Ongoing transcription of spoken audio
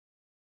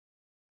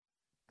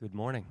Good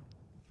morning.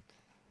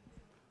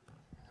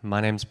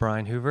 My name's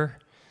Brian Hoover.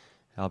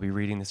 I'll be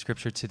reading the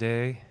scripture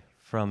today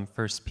from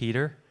 1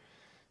 Peter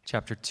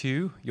chapter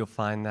 2. You'll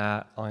find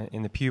that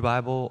in the Pew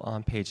Bible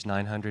on page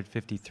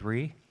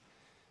 953.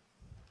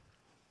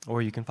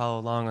 Or you can follow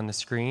along on the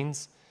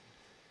screens.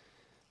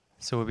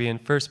 So we'll be in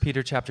 1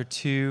 Peter chapter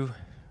 2,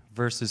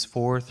 verses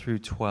 4 through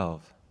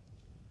 12.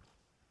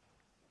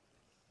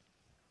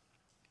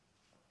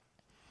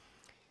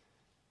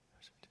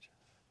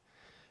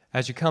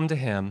 As you come to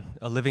him,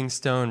 a living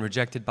stone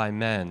rejected by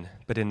men,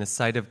 but in the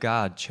sight of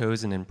God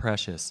chosen and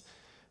precious,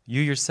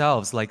 you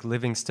yourselves, like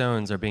living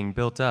stones, are being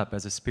built up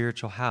as a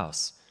spiritual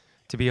house,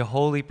 to be a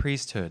holy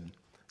priesthood,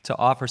 to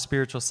offer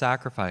spiritual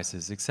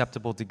sacrifices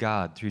acceptable to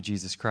God through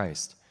Jesus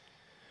Christ.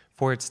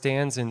 For it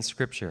stands in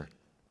Scripture,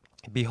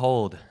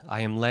 "Behold,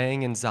 I am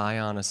laying in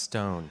Zion a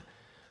stone,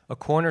 a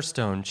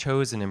cornerstone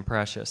chosen and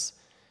precious,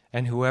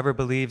 and whoever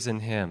believes in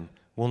him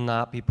will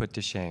not be put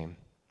to shame."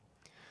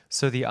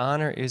 So the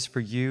honor is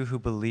for you who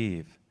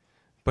believe,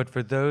 but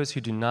for those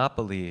who do not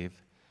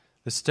believe,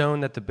 the stone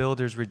that the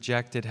builders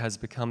rejected has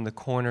become the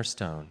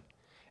cornerstone,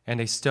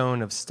 and a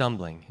stone of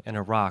stumbling and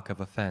a rock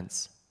of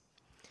offense.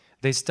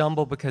 They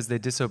stumble because they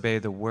disobey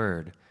the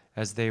word,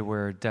 as they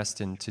were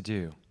destined to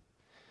do.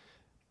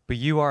 But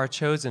you are a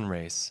chosen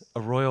race,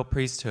 a royal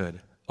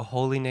priesthood, a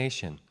holy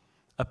nation,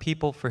 a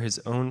people for his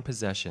own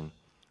possession,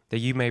 that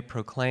you may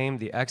proclaim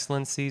the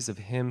excellencies of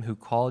him who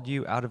called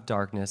you out of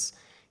darkness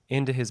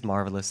into his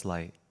marvelous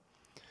light.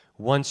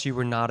 Once you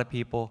were not a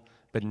people,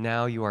 but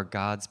now you are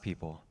God's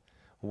people.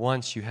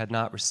 Once you had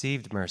not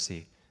received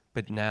mercy,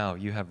 but now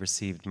you have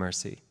received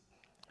mercy.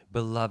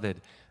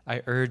 Beloved,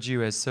 I urge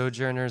you as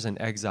sojourners and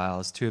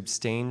exiles to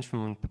abstain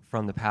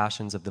from the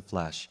passions of the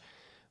flesh,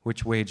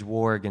 which wage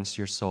war against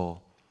your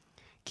soul.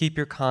 Keep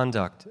your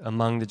conduct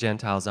among the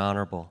Gentiles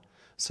honorable,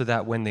 so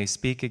that when they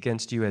speak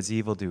against you as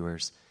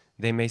evildoers,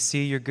 they may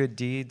see your good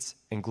deeds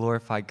and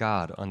glorify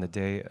God on the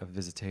day of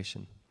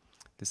visitation.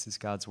 This is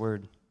God's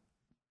word.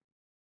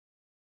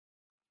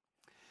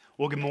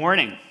 Well, good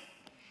morning.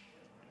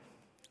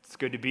 It's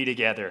good to be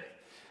together.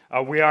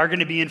 We are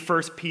going to be in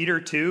 1 Peter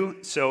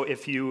 2, so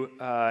if you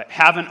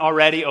haven't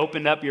already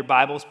opened up your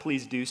Bibles,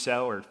 please do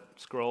so, or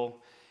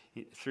scroll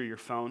through your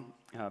phone,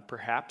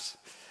 perhaps.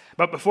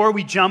 But before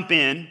we jump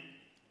in,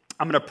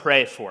 I'm going to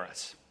pray for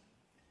us.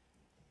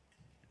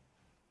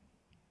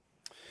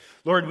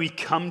 Lord, we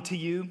come to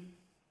you,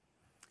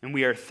 and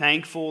we are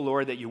thankful,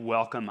 Lord, that you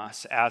welcome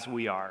us as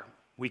we are.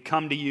 We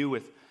come to you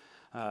with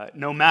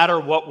no matter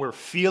what we're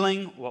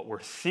feeling, what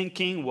we're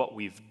thinking, what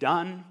we've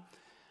done,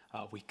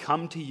 we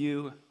come to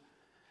you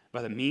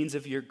by the means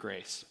of your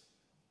grace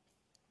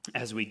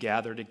as we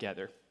gather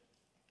together.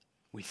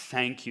 We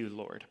thank you,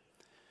 Lord,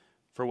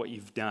 for what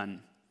you've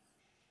done.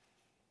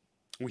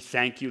 We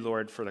thank you,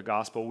 Lord, for the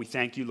gospel. We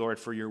thank you, Lord,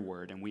 for your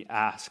word, and we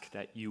ask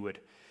that you would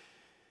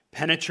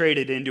penetrate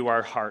it into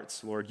our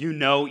hearts, Lord. You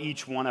know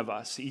each one of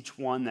us, each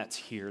one that's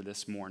here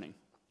this morning.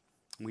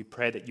 We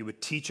pray that you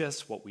would teach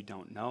us what we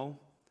don't know,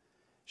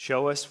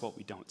 show us what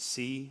we don't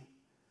see,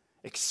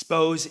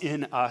 expose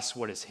in us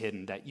what is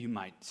hidden, that you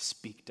might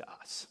speak to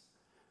us,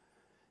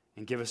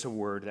 and give us a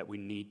word that we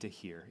need to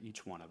hear,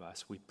 each one of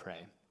us, we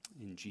pray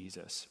in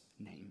Jesus'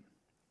 name.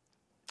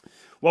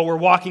 Well, we're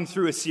walking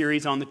through a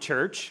series on the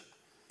church.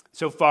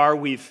 So far,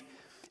 we've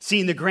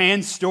seen the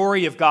grand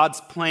story of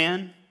God's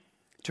plan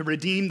to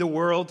redeem the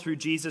world through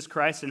Jesus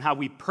Christ and how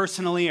we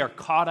personally are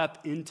caught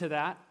up into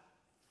that.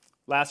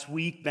 Last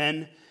week,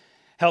 Ben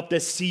helped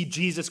us see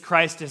Jesus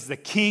Christ as the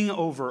King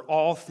over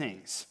all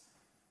things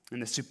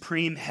and the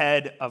supreme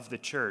head of the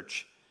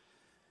church.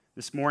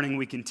 This morning,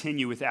 we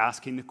continue with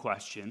asking the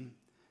question,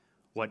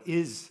 what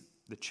is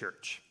the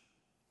church?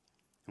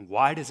 And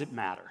why does it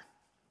matter?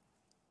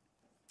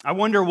 I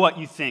wonder what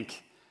you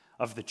think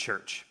of the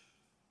church.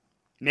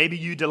 Maybe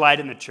you delight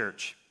in the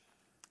church.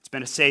 It's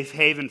been a safe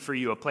haven for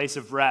you, a place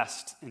of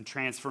rest and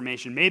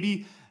transformation.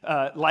 Maybe,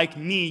 like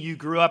me, you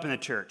grew up in the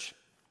church.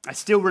 I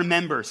still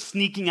remember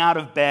sneaking out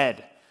of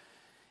bed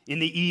in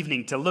the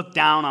evening to look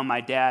down on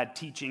my dad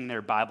teaching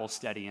their Bible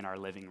study in our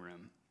living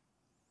room.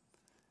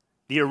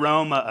 The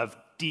aroma of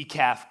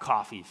decaf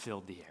coffee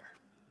filled the air.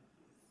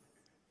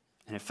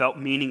 And it felt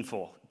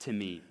meaningful to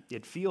me.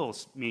 It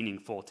feels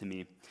meaningful to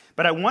me.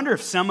 But I wonder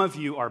if some of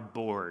you are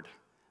bored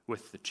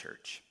with the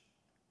church.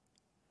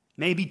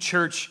 Maybe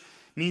church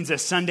means a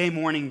Sunday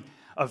morning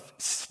of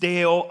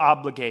stale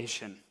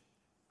obligation.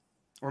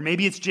 Or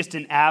maybe it's just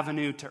an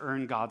avenue to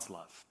earn God's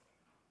love.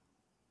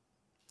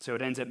 So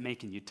it ends up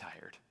making you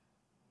tired.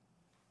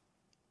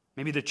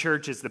 Maybe the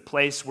church is the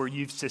place where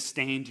you've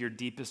sustained your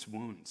deepest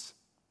wounds.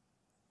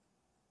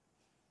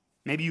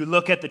 Maybe you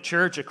look at the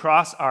church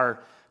across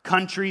our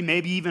country,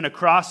 maybe even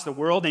across the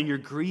world, and you're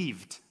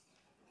grieved.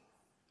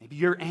 Maybe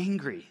you're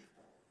angry.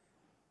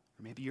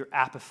 Or maybe you're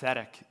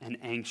apathetic and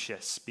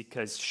anxious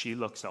because she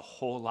looks a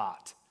whole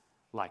lot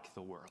like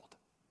the world.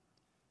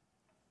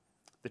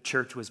 The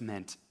church was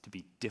meant to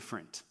be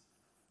different,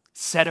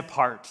 set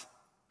apart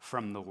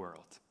from the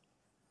world.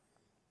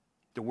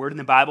 The word in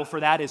the Bible for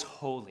that is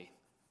holy.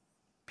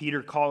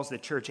 Peter calls the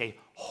church a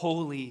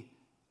holy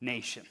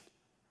nation.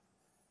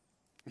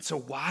 And so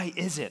why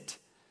is it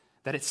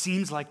that it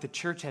seems like the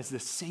church has the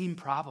same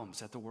problems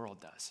that the world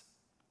does?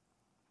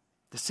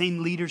 The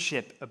same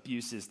leadership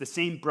abuses, the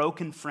same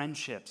broken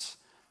friendships,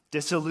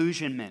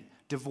 disillusionment,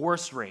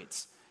 divorce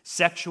rates,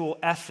 sexual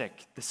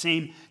ethic, the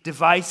same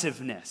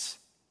divisiveness,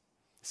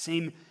 the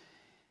same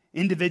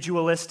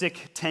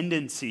individualistic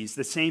tendencies,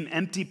 the same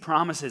empty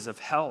promises of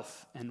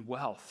health and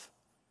wealth.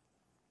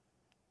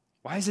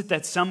 Why is it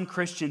that some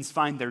Christians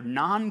find their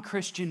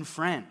non-Christian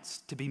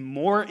friends to be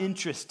more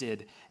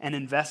interested and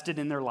invested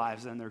in their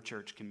lives than their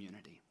church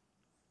community?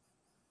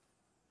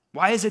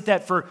 Why is it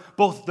that for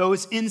both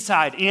those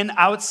inside and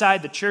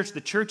outside the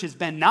church has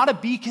been not a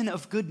beacon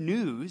of good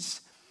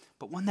news,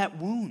 but one that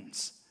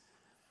wounds,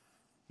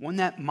 one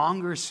that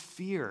mongers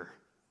fear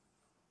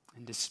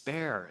and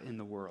despair in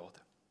the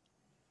world?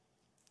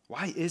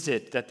 Why is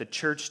it that the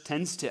church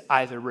tends to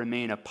either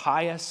remain a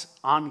pious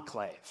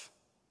enclave,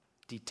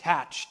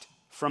 detached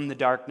from the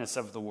darkness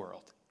of the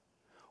world,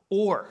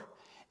 or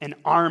an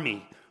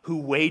army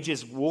who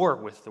wages war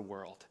with the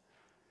world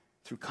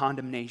through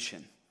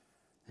condemnation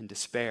and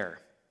despair?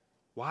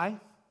 Why?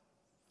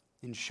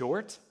 In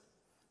short,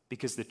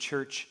 because the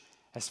church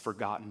has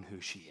forgotten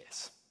who she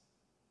is.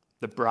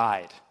 The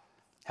bride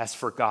has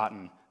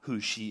forgotten who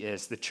she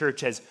is. The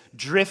church has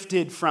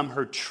drifted from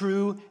her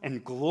true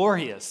and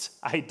glorious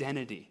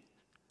identity.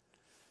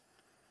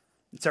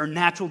 It's our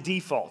natural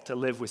default to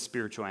live with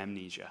spiritual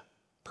amnesia,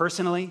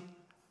 personally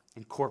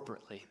and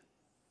corporately.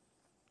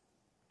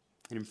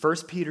 And in 1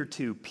 Peter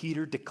 2,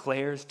 Peter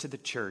declares to the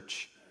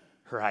church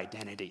her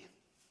identity.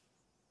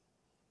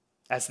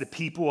 As the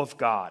people of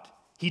God,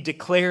 he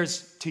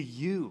declares to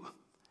you,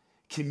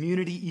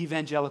 Community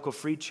Evangelical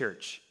Free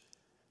Church,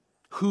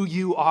 who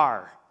you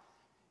are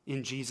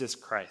in Jesus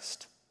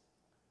Christ.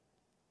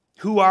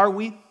 Who are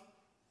we?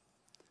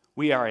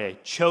 We are a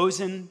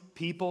chosen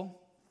people,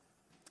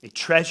 a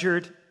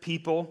treasured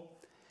people,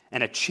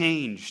 and a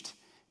changed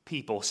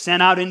people,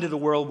 sent out into the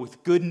world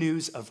with good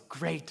news of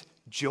great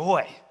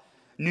joy,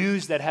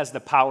 news that has the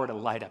power to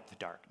light up the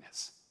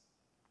darkness.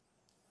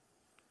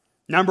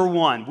 Number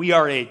one, we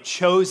are a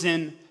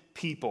chosen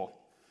people.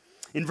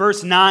 In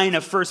verse 9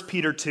 of 1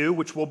 Peter 2,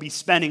 which we'll be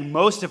spending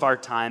most of our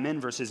time in,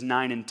 verses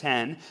 9 and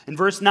 10, in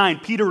verse 9,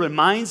 Peter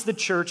reminds the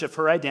church of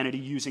her identity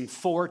using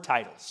 4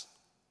 titles.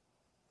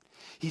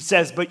 He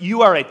says, "But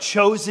you are a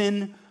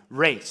chosen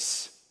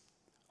race,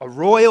 a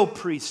royal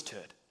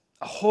priesthood,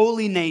 a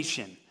holy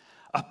nation,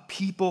 a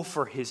people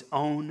for his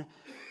own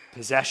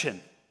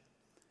possession."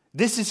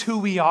 This is who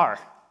we are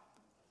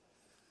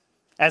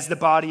as the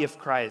body of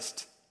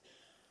Christ.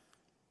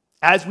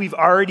 As we've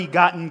already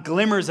gotten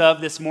glimmers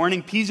of this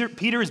morning,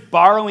 Peter is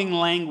borrowing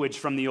language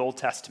from the Old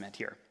Testament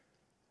here.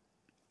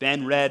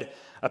 Ben read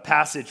a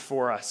passage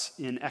for us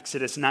in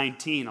Exodus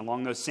 19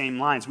 along those same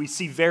lines. We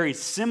see very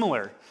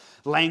similar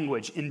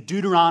language in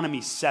Deuteronomy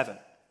 7.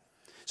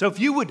 So if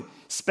you would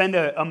spend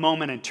a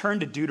moment and turn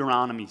to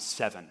Deuteronomy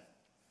 7.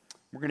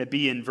 We're going to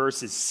be in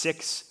verses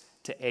 6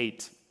 to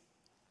 8.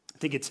 I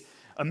think it's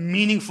a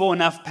meaningful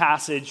enough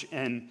passage,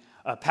 and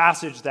a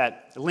passage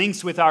that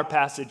links with our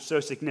passage so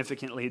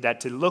significantly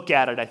that to look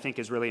at it, I think,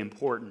 is really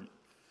important.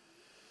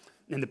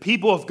 And the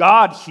people of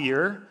God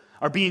here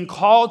are being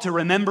called to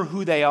remember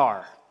who they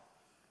are.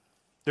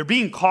 They're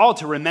being called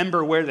to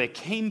remember where they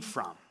came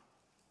from.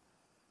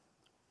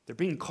 They're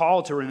being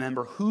called to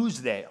remember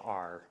whose they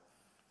are.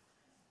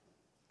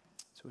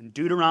 So in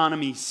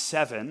Deuteronomy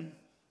 7,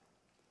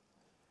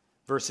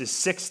 verses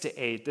 6 to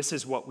 8, this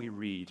is what we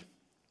read.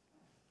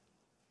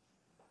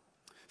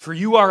 "For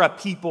you are a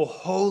people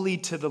holy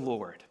to the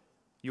Lord,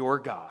 your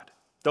God.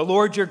 The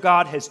Lord your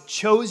God has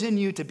chosen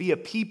you to be a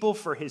people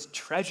for his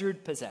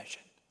treasured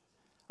possession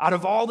out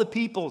of all the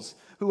peoples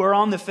who are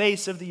on the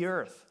face of the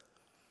earth.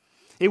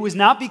 It was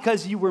not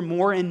because you were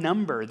more in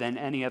number than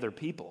any other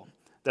people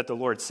that the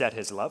Lord set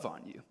his love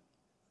on you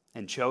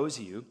and chose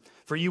you,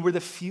 for you were the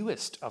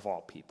fewest of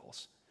all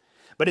peoples.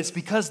 But it's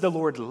because the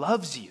Lord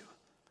loves you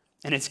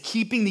and is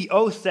keeping the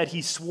oath that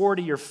he swore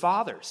to your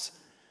fathers,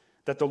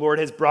 that the Lord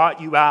has brought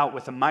you out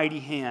with a mighty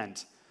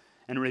hand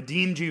and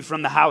redeemed you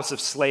from the house of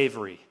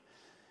slavery,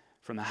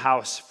 from the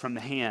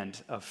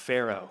hand of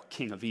Pharaoh,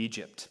 king of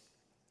Egypt."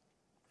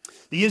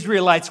 The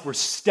Israelites were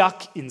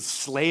stuck in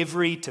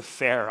slavery to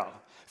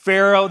Pharaoh.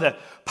 Pharaoh, the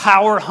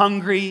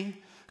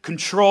power-hungry,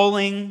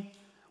 controlling,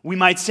 we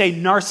might say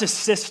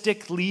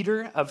narcissistic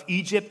leader of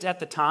Egypt at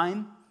the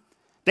time.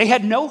 They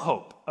had no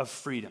hope of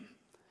freedom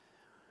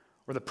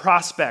or the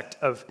prospect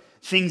of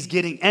things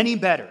getting any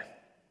better.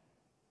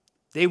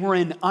 They were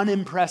an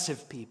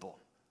unimpressive people,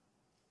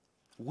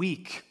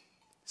 weak,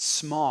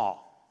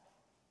 small,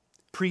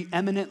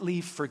 preeminently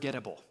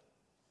forgettable.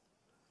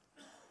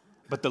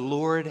 But the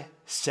Lord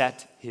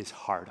set his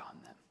heart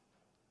on them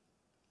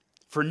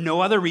for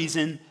no other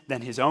reason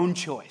than his own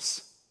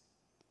choice,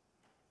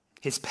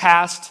 his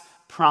past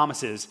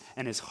promises,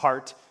 and his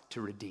heart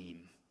to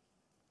redeem.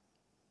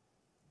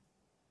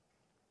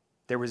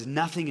 There was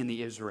nothing in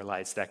the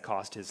Israelites that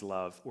caused his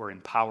love or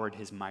empowered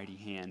his mighty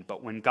hand.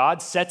 But when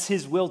God sets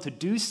his will to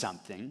do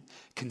something,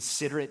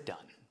 consider it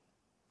done.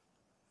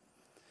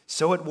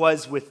 So it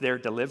was with their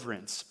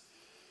deliverance.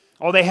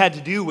 All they had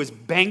to do was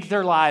bank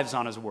their lives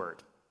on his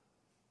word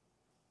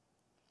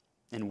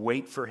and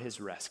wait for his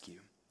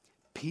rescue.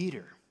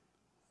 Peter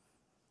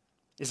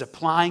is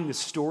applying the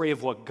story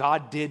of what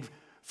God did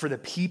for the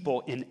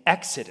people in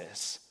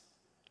Exodus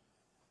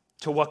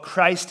to what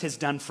Christ has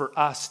done for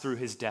us through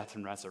his death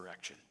and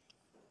resurrection.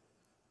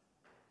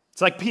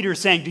 It's like Peter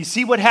saying, do you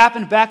see what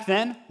happened back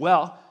then?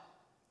 Well,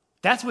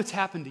 that's what's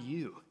happened to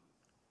you.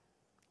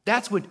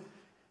 That's what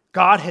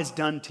God has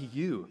done to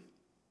you.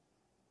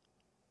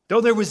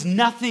 Though there was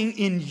nothing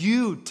in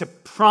you to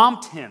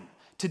prompt him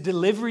to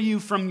deliver you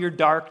from your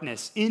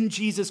darkness, in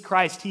Jesus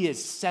Christ, he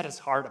has set his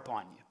heart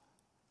upon you.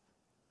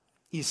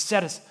 He has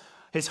set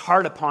his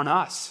heart upon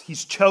us.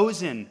 He's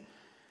chosen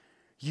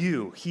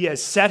you. He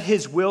has set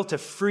his will to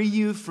free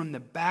you from the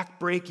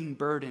back-breaking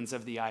burdens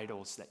of the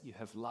idols that you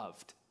have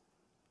loved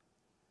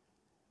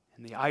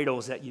and the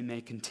idols that you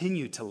may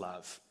continue to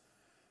love.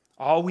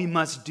 All we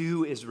must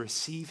do is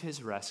receive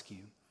his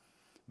rescue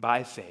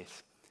by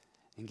faith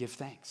and give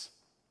thanks.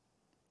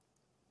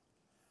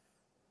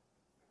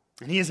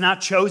 And he has not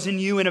chosen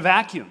you in a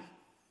vacuum.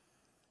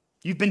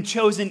 You've been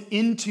chosen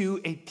into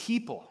a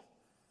people.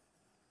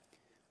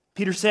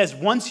 Peter says,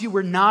 once you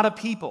were not a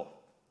people,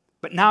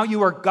 but now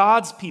you are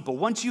God's people.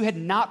 Once you had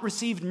not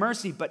received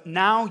mercy, but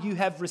now you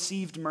have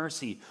received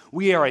mercy.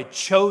 We are a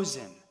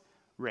chosen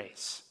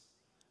race,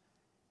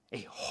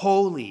 a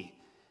holy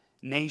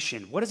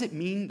nation. What does it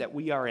mean that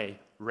we are a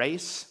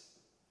race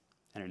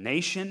and a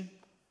nation?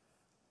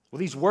 Well,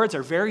 these words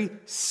are very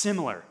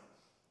similar.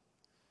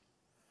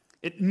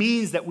 It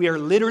means that we are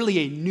literally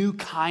a new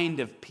kind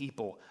of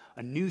people,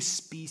 a new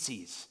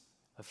species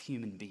of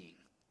human being.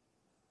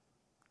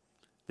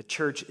 The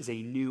church is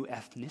a new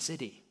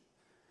ethnicity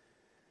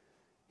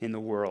in the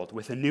world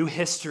with a new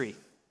history,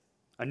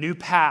 a new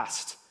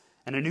past,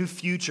 and a new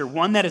future,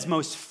 one that is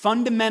most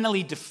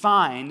fundamentally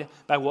defined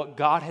by what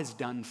God has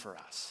done for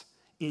us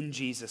in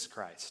Jesus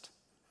Christ.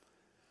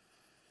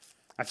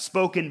 I've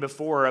spoken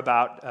before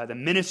about the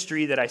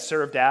ministry that I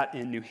served at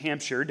in New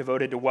Hampshire,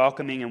 devoted to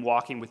welcoming and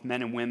walking with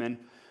men and women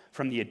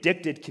from the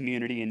addicted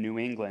community in New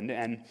England.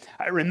 And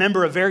I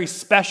remember a very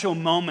special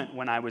moment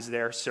when I was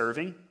there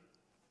serving.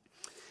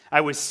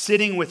 I was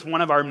sitting with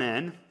one of our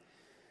men.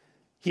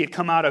 He had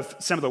come out of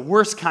some of the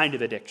worst kind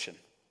of addiction.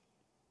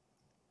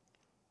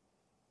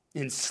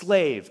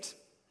 Enslaved,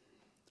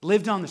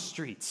 lived on the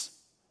streets,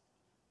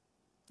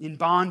 in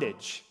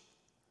bondage.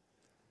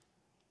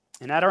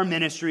 And at our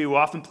ministry, we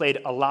often played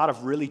a lot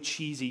of really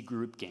cheesy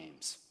group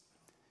games.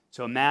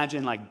 So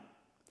imagine like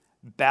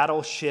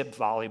battleship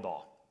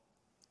volleyball.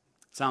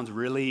 It sounds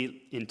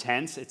really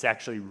intense. It's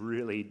actually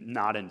really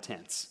not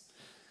intense.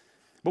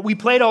 But we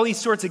played all these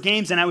sorts of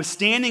games, and I was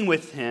standing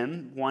with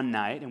him one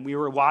night, and we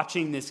were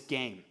watching this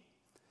game.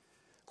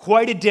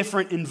 Quite a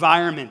different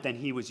environment than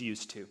he was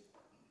used to.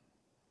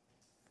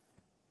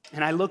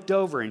 And I looked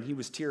over, and he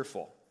was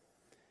tearful.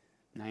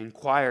 And I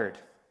inquired,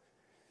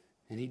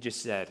 and he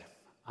just said,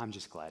 I'm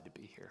just glad to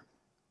be here.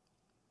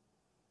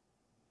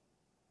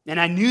 And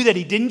I knew that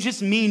he didn't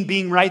just mean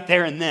being right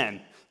there and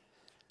then.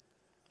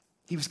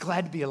 He was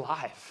glad to be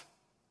alive.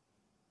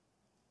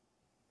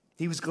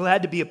 He was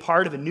glad to be a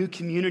part of a new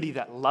community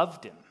that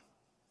loved him,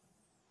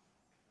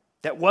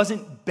 that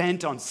wasn't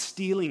bent on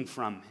stealing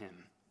from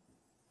him,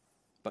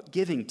 but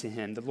giving to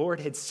him. The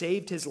Lord had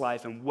saved his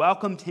life and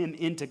welcomed him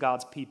into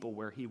God's people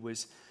where he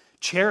was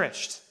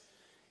cherished.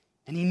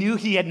 And he knew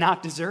he had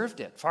not deserved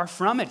it. Far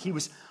from it. He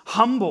was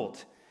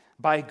humbled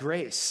by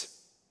grace.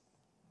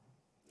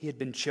 He had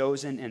been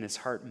chosen and his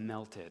heart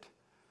melted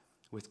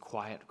with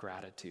quiet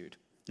gratitude.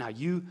 Now,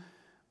 you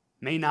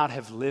may not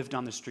have lived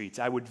on the streets.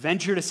 I would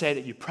venture to say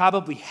that you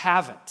probably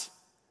haven't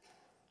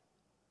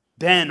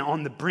been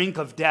on the brink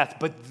of death,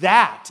 but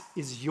that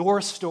is your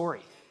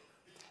story.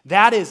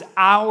 That is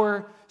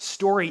our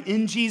story.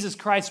 In Jesus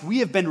Christ, we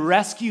have been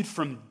rescued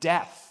from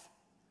death.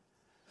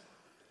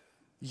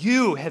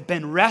 You have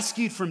been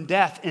rescued from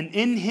death, and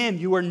in him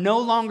you are no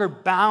longer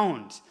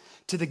bound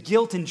to the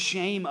guilt and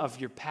shame of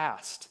your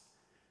past.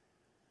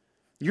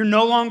 You're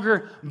no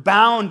longer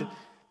bound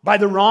by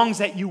the wrongs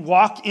that you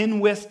walk in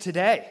with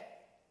today.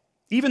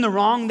 Even the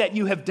wrong that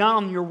you have done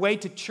on your way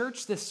to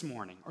church this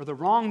morning, or the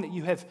wrong that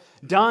you have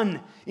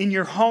done in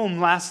your home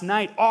last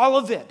night, all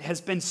of it has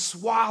been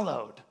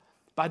swallowed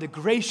by the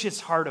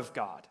gracious heart of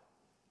God.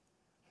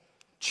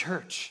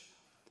 Church,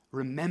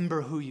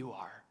 remember who you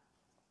are.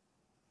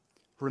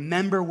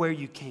 Remember where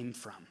you came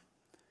from.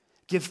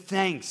 Give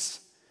thanks,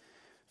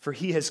 for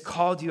he has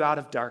called you out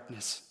of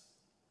darkness,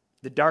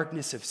 the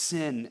darkness of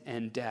sin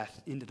and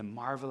death, into the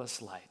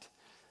marvelous light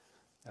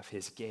of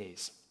his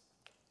gaze.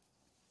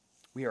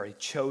 We are a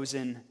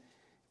chosen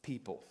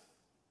people,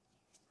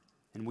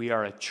 and we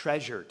are a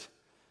treasured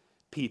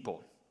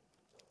people.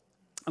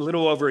 A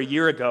little over a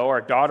year ago,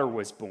 our daughter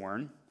was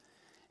born,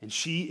 and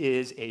she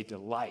is a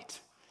delight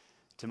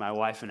to my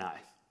wife and I,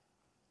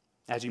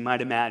 as you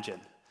might imagine.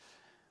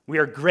 We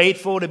are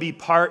grateful to be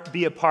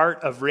a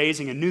part of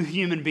raising a new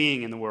human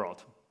being in the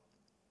world.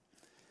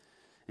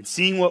 And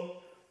seeing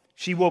what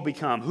she will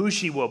become, who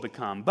she will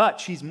become. But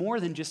she's more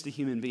than just a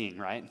human being,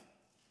 right?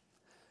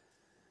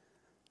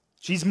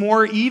 She's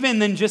more even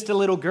than just a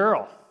little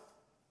girl.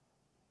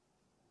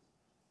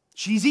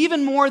 She's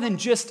even more than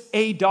just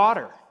a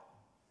daughter.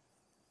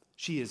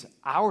 She is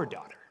our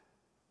daughter.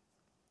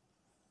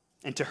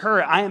 And to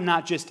her, I am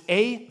not just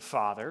a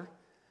father,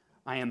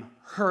 I am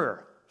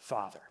her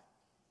father.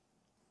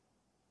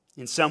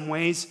 In some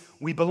ways,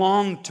 we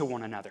belong to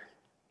one another.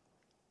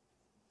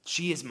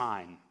 She is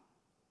mine,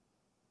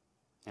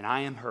 and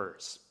I am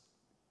hers.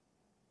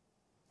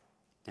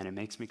 And it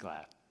makes me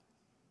glad.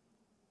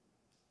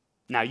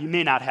 Now, you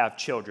may not have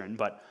children,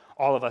 but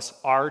all of us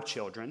are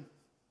children.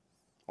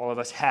 All of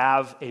us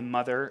have a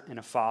mother and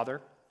a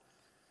father.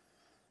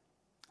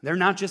 They're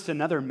not just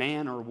another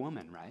man or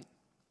woman, right?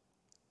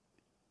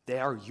 They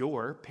are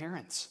your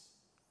parents,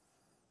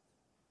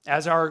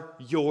 as are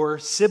your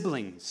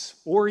siblings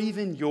or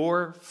even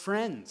your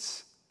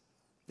friends.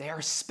 They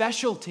are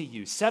special to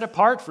you, set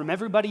apart from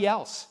everybody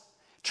else,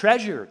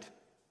 treasured.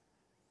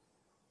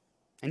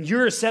 And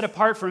you're set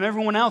apart from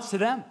everyone else to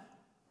them.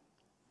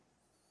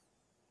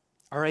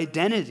 Our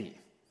identity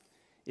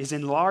is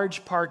in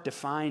large part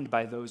defined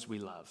by those we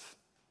love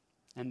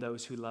and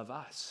those who love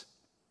us.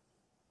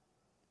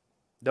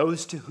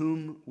 Those to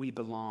whom we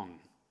belong,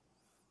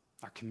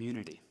 our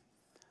community,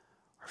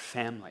 our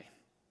family.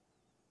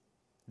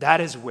 That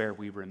is where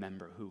we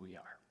remember who we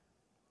are.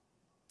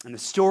 And the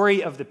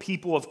story of the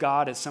people of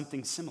God is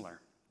something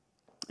similar.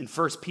 In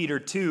 1 Peter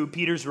 2,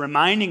 Peter's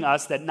reminding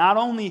us that not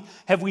only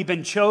have we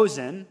been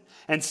chosen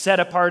and set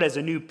apart as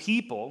a new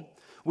people,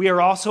 we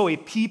are also a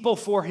people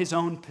for his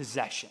own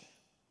possession.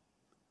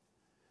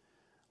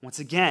 Once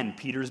again,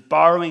 Peter's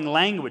borrowing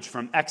language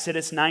from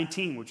Exodus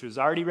 19, which was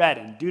already read,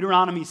 and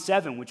Deuteronomy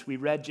 7, which we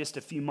read just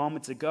a few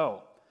moments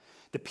ago.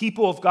 The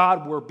people of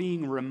God were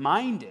being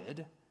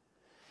reminded,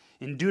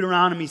 in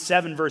Deuteronomy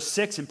 7, verse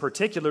 6 in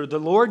particular, the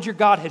Lord your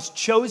God has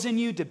chosen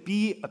you to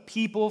be a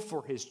people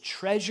for his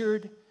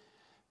treasured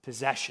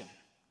possession.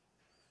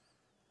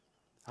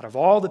 Out of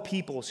all the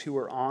peoples who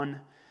are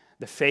on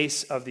the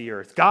face of the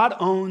earth, God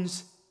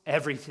owns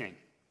everything.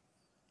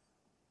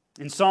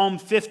 In Psalm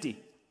 50,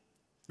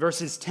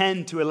 verses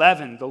 10 to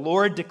 11, the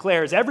Lord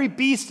declares, every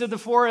beast of the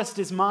forest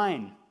is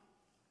mine,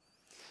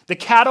 the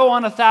cattle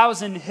on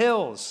 1,000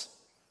 hills.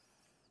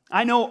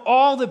 I know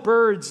all the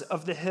birds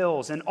of the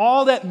hills, and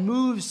all that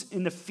moves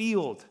in the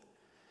field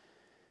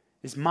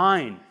is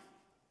mine.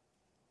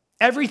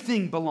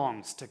 Everything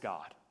belongs to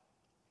God.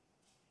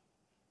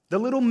 The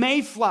little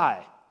mayfly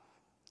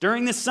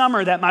during the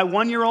summer that my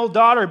 1-year-old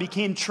daughter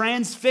became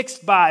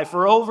transfixed by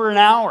for over an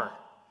hour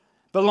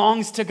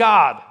belongs to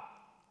God.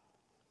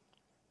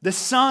 The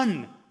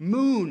sun,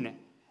 moon,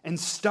 and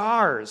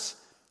stars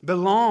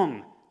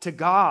belong to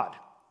God.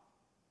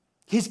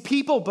 His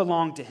people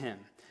belong to him,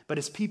 but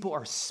his people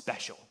are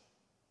special.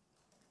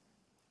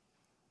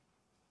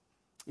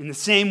 In the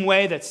same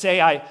way that,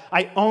 say,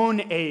 I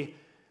own a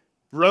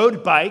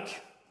road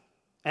bike,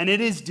 and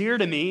it is dear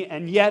to me,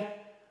 and yet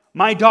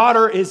my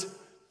daughter is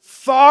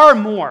far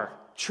more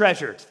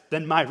treasured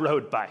than my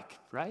road bike,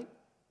 right?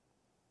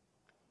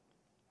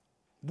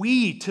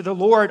 We, to the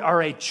Lord,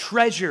 are a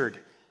treasured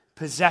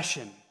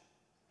possession.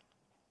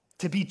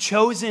 To be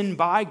chosen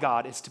by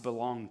God is to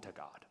belong to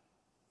God.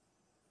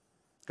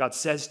 God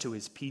says to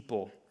his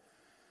people,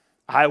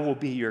 I will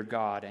be your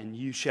God, and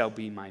you shall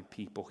be my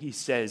people. He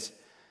says,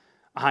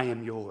 I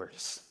am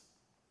yours,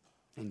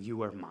 and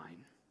you are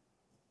mine.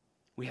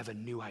 We have a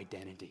new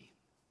identity.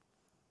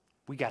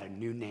 We got a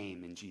new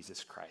name in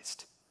Jesus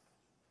Christ.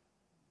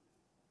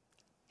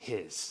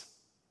 His.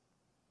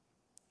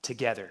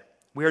 Together.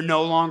 We are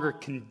no longer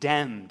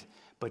condemned,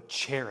 but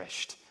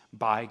cherished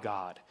by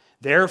God.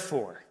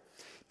 Therefore,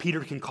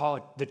 Peter can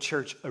call the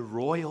church a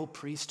royal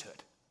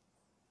priesthood.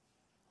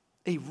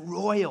 A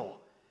royal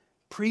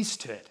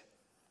priesthood.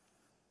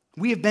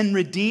 We have been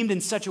redeemed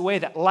in such a way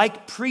that,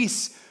 like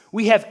priests,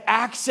 we have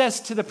access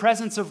to the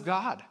presence of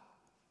God.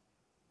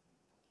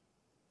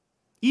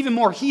 Even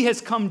more, he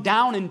has come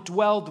down and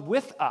dwelled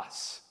with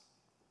us,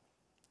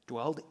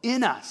 dwelled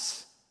in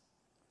us.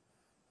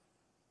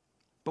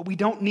 But we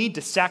don't need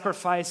to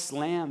sacrifice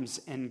lambs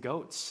and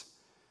goats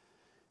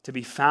to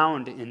be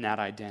found in that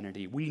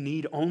identity. We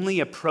need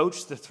only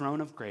approach the throne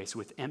of grace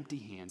with empty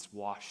hands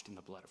washed in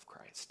the blood of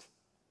Christ.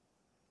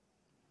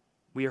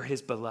 We are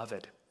his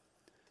beloved,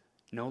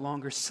 no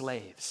longer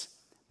slaves,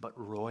 but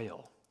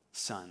royal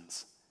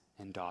sons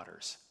and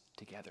daughters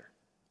together.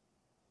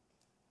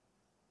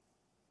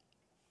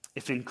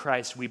 If in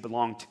Christ we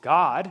belong to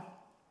God,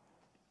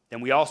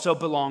 then we also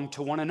belong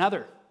to one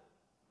another.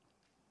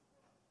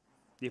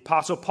 The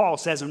Apostle Paul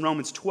says in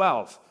Romans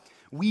 12,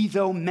 we,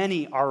 though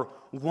many, are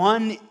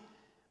one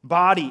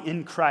body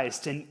in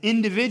Christ and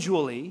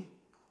individually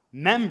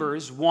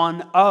members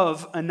one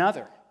of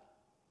another.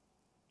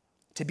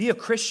 To be a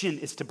Christian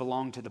is to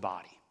belong to the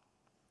body.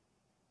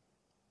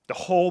 The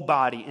whole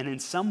body, and in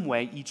some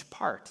way, each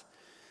part.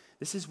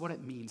 This is what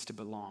it means to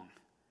belong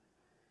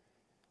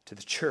to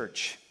the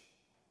church.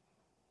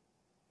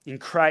 In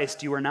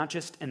Christ, you are not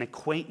just an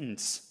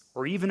acquaintance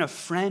or even a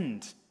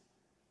friend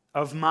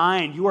of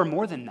mine. You are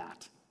more than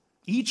that.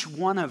 Each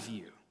one of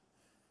you.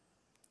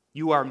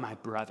 You are my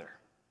brother.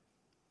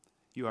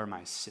 You are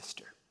my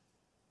sister.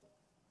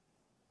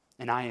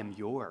 And I am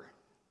your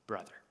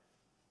brother.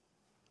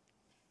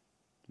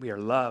 We are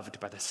loved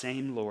by the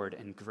same Lord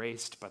and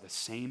graced by the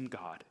same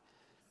God.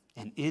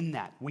 And in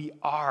that, we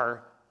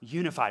are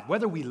unified.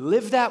 Whether we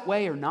live that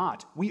way or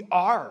not, we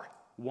are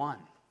one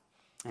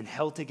and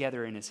held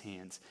together in his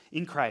hands.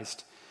 In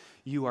Christ,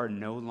 you are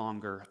no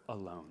longer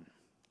alone.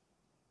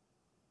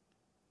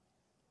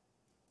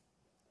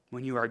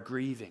 When you are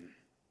grieving,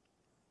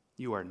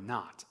 you are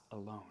not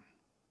alone.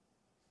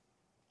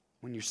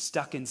 When you're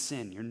stuck in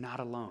sin, you're not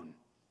alone.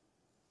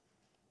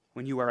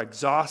 When you are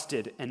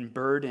exhausted and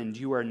burdened,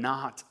 you are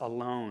not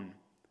alone.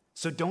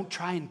 So don't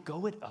try and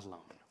go it alone.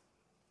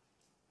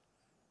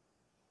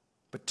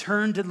 But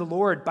turn to the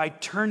Lord by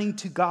turning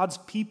to God's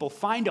people.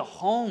 Find a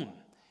home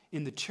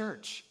in the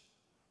church.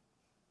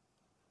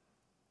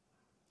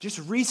 Just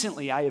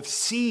recently, I have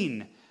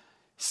seen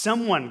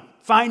someone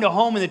find a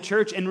home in the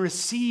church and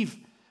receive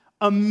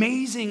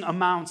amazing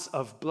amounts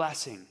of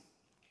blessing,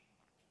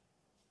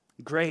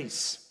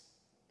 grace.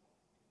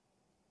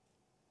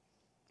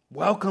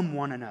 Welcome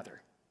one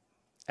another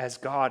as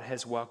God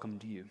has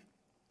welcomed you.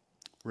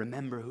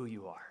 Remember who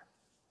you are.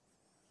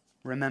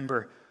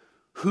 Remember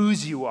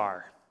whose you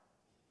are.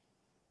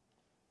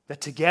 That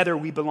together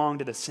we belong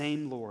to the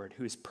same Lord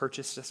who has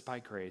purchased us by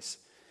grace,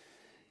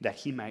 that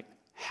he might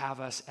have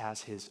us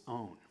as his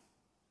own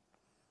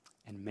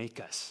and make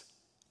us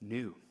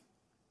new.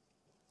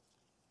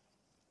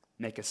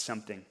 Make us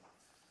something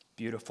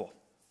beautiful.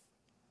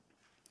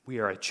 We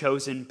are a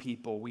chosen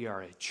people. We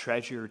are a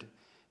treasured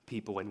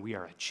people, and we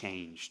are a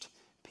changed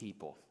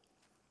people.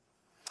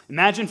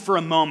 Imagine for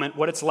a moment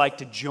what it's like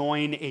to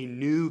join a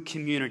new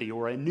community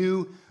or a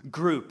new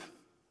group,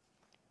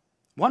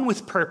 one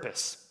with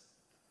purpose.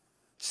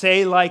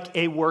 Say like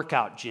a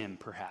workout gym,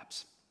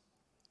 perhaps.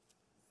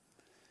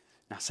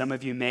 Now, some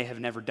of you may have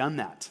never done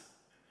that,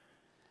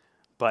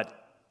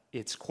 but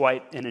it's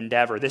quite an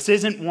endeavor. This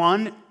isn't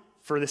one,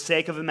 for the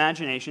sake of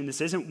imagination,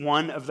 this isn't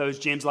one of those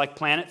gyms like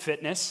Planet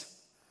Fitness,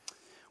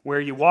 where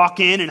you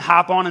walk in and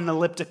hop on an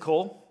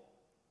elliptical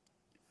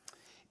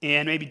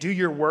and maybe do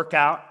your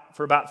workout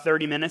for about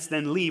 30 minutes,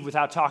 then leave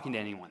without talking to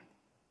anyone.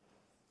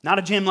 Not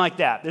a gym like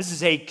that. This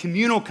is a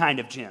communal kind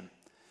of gym.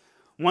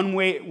 One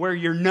way where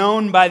you're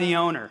known by the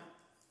owner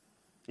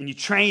and you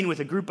train with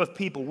a group of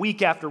people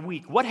week after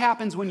week. What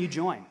happens when you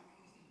join?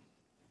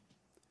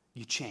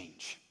 You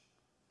change.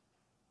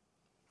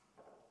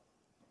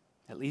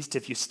 At least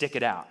if you stick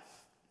it out.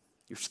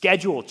 Your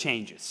schedule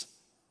changes.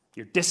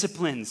 Your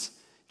disciplines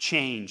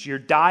change. Your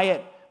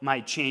diet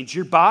might change.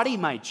 Your body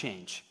might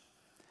change.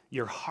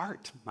 Your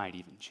heart might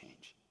even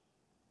change.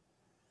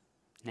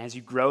 And as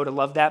you grow to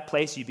love that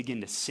place, you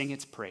begin to sing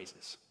its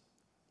praises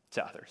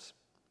to others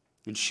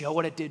and show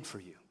what it did for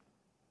you.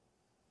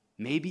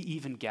 Maybe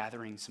even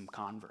gathering some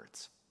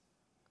converts.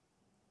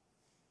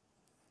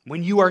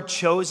 When you are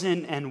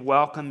chosen and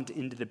welcomed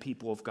into the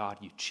people of God,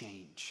 you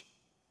change.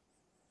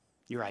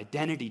 Your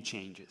identity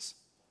changes.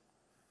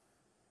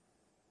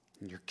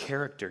 And your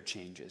character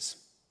changes.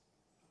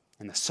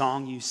 And the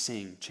song you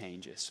sing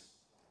changes.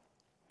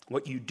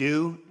 What you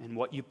do and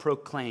what you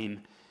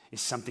proclaim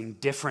is something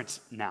different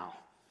now.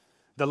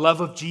 The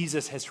love of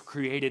Jesus has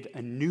created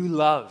a new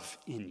love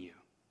in you.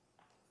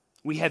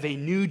 We have a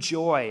new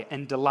joy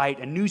and delight,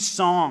 a new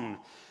song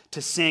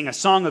to sing, a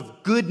song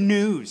of good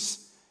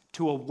news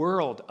to a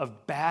world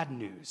of bad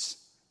news.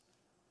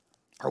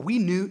 Are we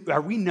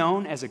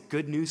known as a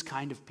good news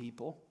kind of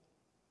people?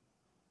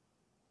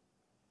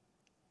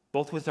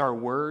 Both with our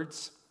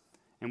words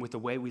and with the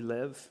way we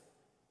live?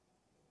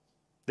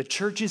 The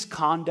church's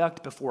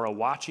conduct before a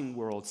watching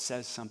world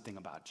says something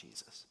about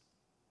Jesus.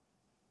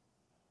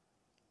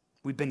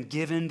 We've been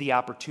given the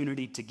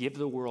opportunity to give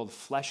the world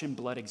flesh and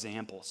blood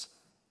examples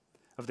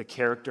of the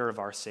character of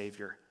our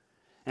Savior.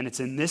 And it's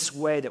in this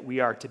way that we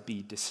are to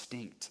be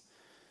distinct,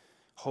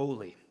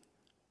 holy.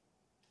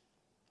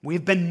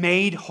 We've been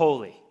made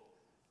holy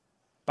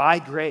by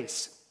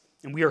grace,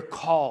 and we are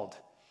called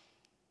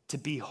to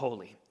be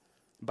holy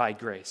by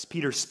grace.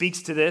 Peter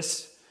speaks to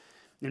this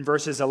in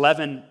verses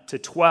 11 to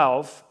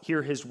 12.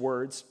 Hear his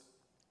words.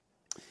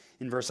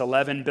 In verse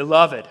 11,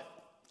 "Beloved,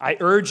 I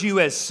urge you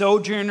as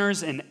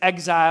sojourners and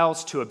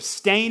exiles to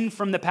abstain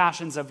from the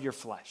passions of your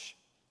flesh,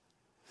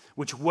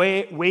 which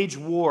wage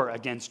war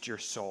against your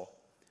soul.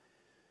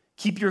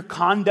 Keep your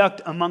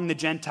conduct among the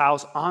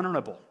Gentiles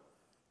honorable,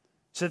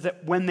 so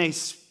that when they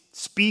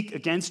speak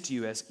against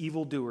you as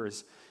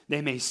evildoers,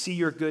 they may see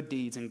your good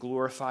deeds and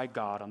glorify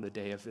God on the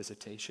day of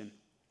visitation."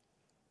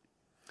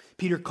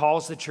 Peter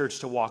calls the church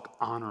to walk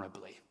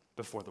honorably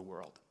before the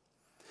world,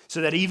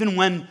 so that even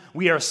when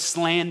we are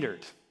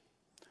slandered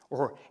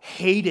or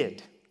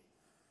hated,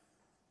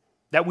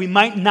 that we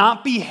might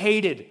not be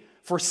hated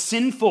for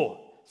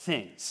sinful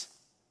things.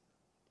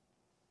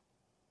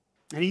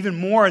 And even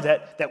more,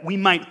 that we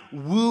might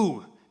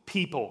woo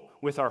people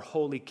with our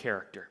holy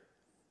character.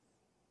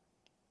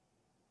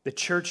 The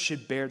church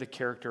should bear the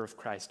character of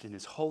Christ in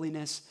his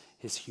holiness,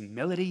 his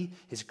humility,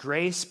 his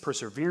grace,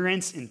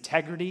 perseverance,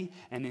 integrity,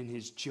 and in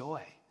his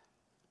joy.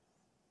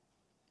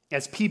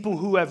 As people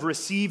who have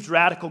received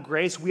radical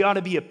grace, we ought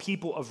to be a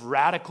people of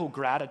radical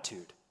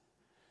gratitude,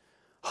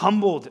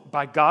 humbled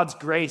by God's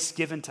grace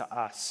given to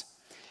us.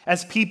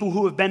 As people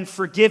who have been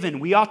forgiven,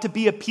 we ought to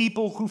be a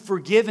people who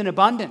forgive in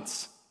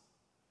abundance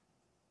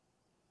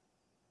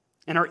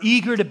and are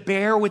eager to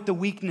bear with the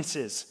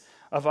weaknesses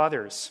of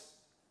others.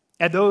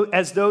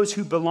 As those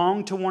who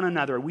belong to one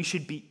another, we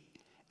should be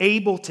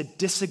able to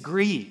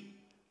disagree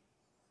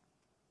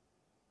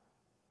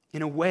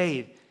in a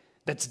way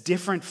that's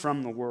different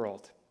from the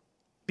world.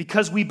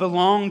 Because we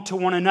belong to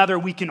one another,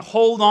 we can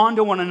hold on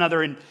to one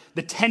another in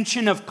the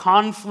tension of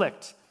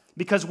conflict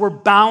because we're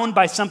bound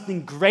by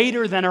something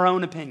greater than our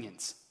own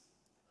opinions.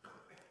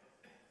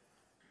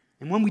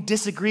 And when we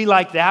disagree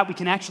like that, we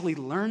can actually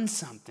learn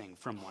something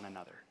from one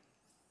another,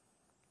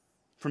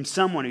 from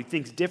someone who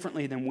thinks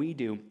differently than we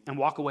do, and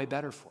walk away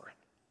better for it.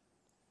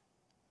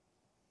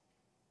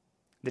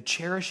 The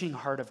cherishing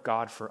heart of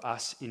God for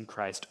us in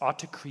Christ ought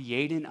to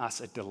create in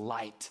us a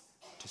delight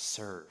to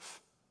serve,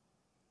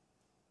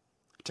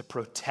 to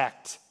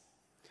protect,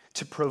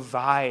 to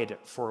provide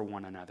for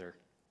one another.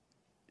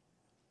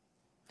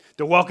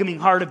 The welcoming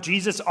heart of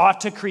Jesus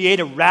ought to create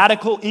a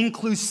radical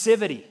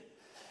inclusivity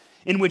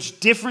in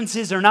which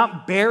differences are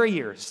not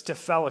barriers to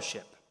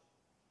fellowship.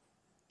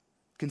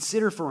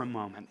 Consider for a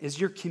moment, is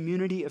your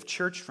community of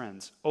church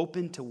friends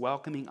open to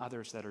welcoming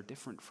others that are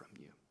different from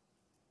you?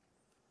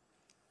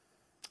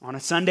 On a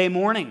Sunday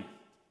morning,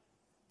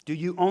 do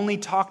you only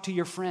talk to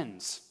your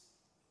friends,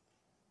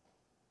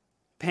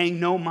 paying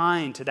no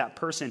mind to that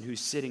person who's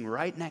sitting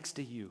right next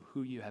to you,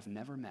 who you have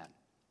never met?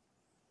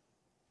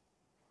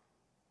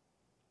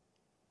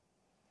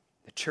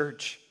 The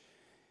church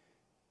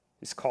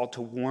is called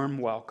to warm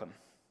welcome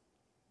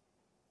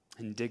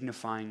and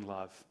dignifying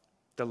love.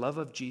 The love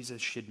of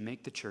Jesus should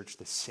make the church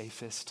the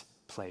safest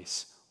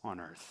place on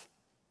earth,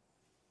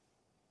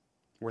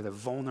 where the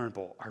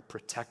vulnerable are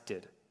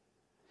protected.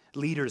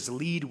 Leaders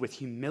lead with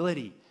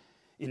humility,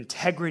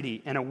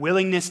 integrity, and a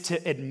willingness to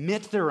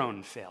admit their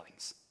own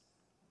failings.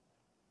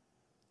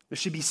 There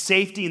should be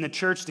safety in the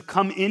church to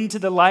come into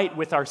the light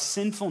with our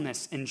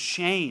sinfulness and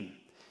shame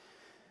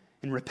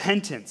and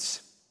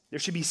repentance. There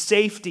should be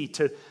safety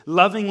to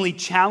lovingly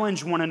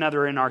challenge one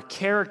another in our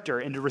character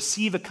and to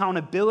receive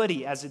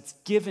accountability as it's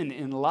given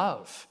in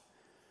love.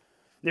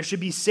 There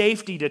should be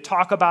safety to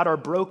talk about our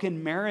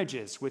broken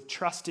marriages with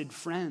trusted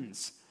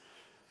friends.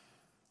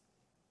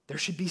 There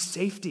should be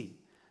safety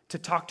to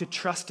talk to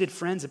trusted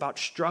friends about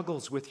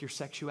struggles with your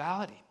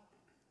sexuality,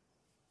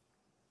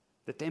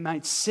 that they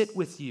might sit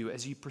with you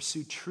as you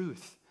pursue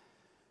truth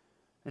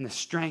and the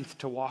strength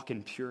to walk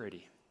in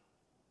purity.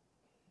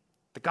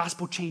 The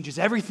gospel changes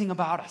everything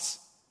about us.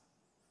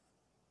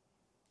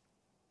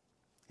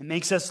 It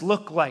makes us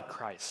look like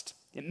Christ.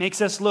 It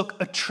makes us look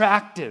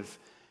attractive,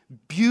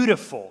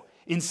 beautiful,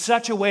 in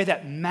such a way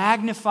that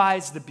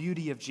magnifies the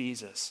beauty of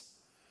Jesus.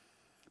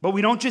 But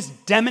we don't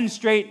just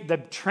demonstrate the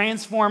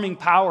transforming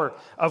power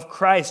of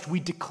Christ, we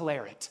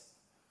declare it.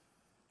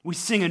 We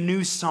sing a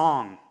new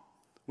song.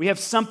 We have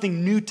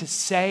something new to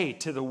say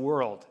to the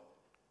world.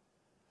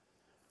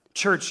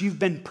 Church, you've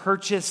been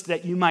purchased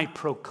that you might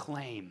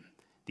proclaim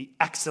the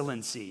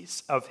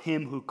excellencies of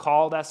him who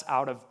called us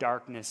out of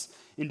darkness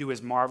into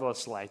his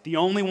marvelous light, the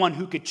only one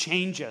who could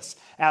change us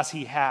as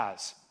he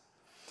has.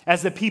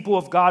 As the people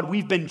of God,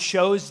 we've been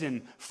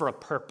chosen for a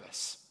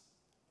purpose.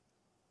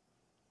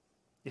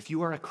 If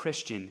you are a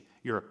Christian,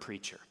 you're a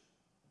preacher.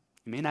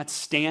 You may not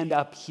stand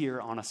up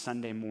here on a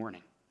Sunday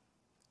morning,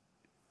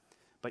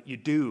 but you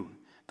do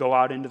go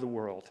out into the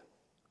world,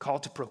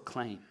 called to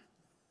proclaim.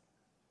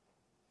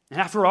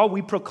 And after all,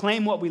 we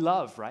proclaim what we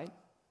love, right?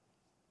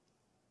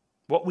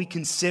 What we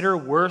consider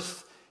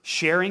worth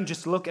sharing.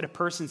 Just look at a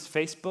person's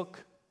Facebook,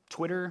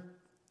 Twitter,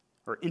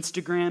 or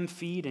Instagram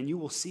feed, and you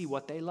will see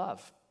what they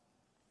love.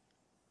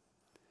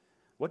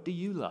 What do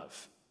you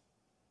love?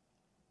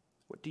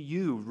 What do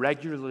you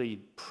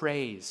regularly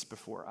praise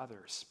before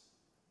others?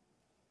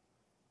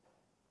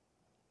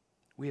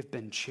 We have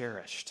been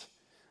cherished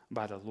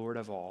by the Lord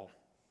of all,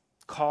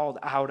 called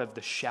out of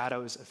the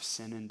shadows of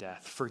sin and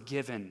death,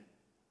 forgiven.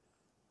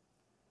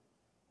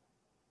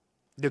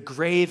 The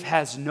grave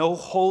has no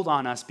hold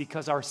on us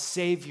because our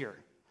Savior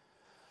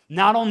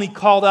not only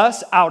called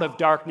us out of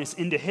darkness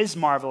into his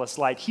marvelous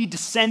light, he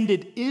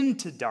descended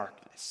into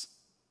darkness.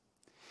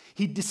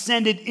 He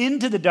descended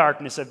into the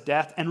darkness of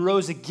death and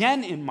rose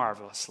again in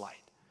marvelous light.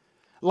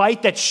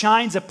 Light that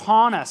shines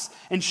upon us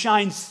and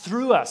shines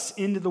through us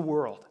into the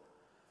world.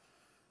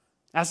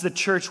 As the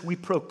church, we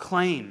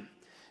proclaim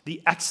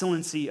the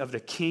excellency of the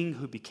King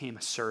who became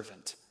a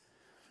servant,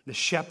 the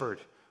shepherd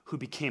who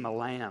became a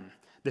lamb,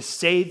 the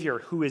Savior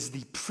who is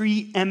the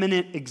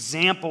preeminent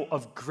example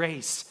of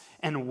grace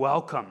and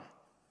welcome,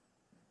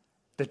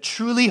 the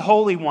truly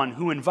holy one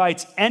who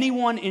invites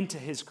anyone into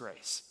his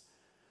grace,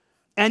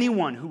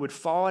 anyone who would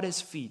fall at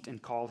his feet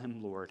and call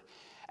him Lord.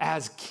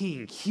 As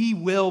King, he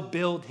will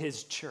build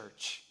his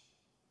church,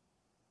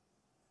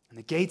 and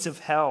the gates of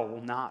hell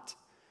will not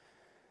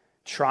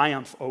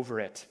triumph over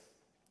it.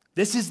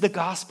 This is the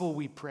gospel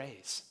we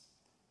praise.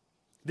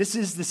 This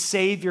is the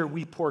Savior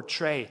we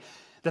portray,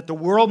 that the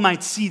world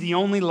might see the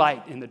only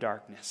light in the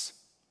darkness.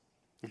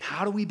 And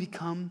how do we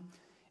become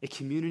a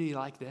community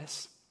like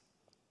this?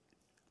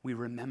 We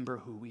remember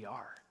who we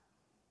are.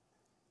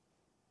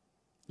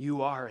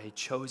 You are a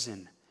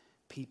chosen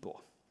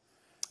people,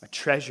 a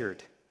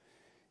treasured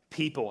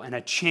people, and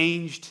a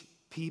changed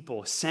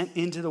people sent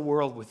into the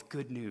world with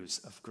good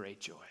news of great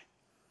joy.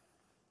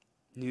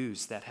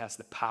 News that has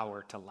the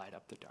power to light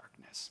up the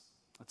darkness.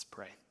 Let's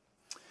pray.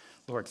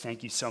 Lord,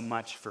 thank you so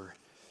much for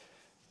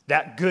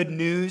that good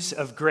news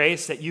of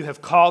grace that you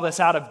have called us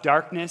out of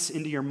darkness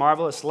into your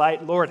marvelous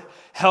light. Lord,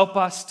 help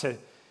us to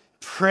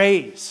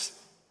praise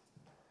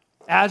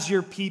as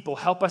your people.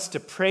 Help us to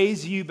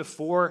praise you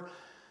before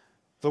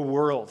the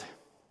world.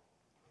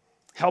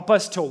 Help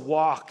us to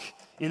walk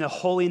in the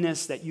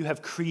holiness that you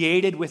have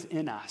created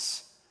within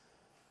us.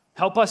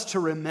 Help us to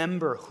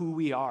remember who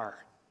we are,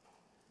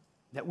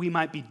 that we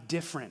might be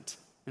different,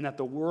 and that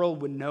the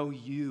world would know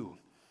you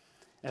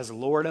as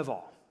Lord of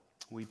all.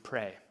 We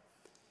pray.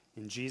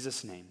 In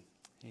Jesus' name,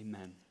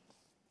 amen.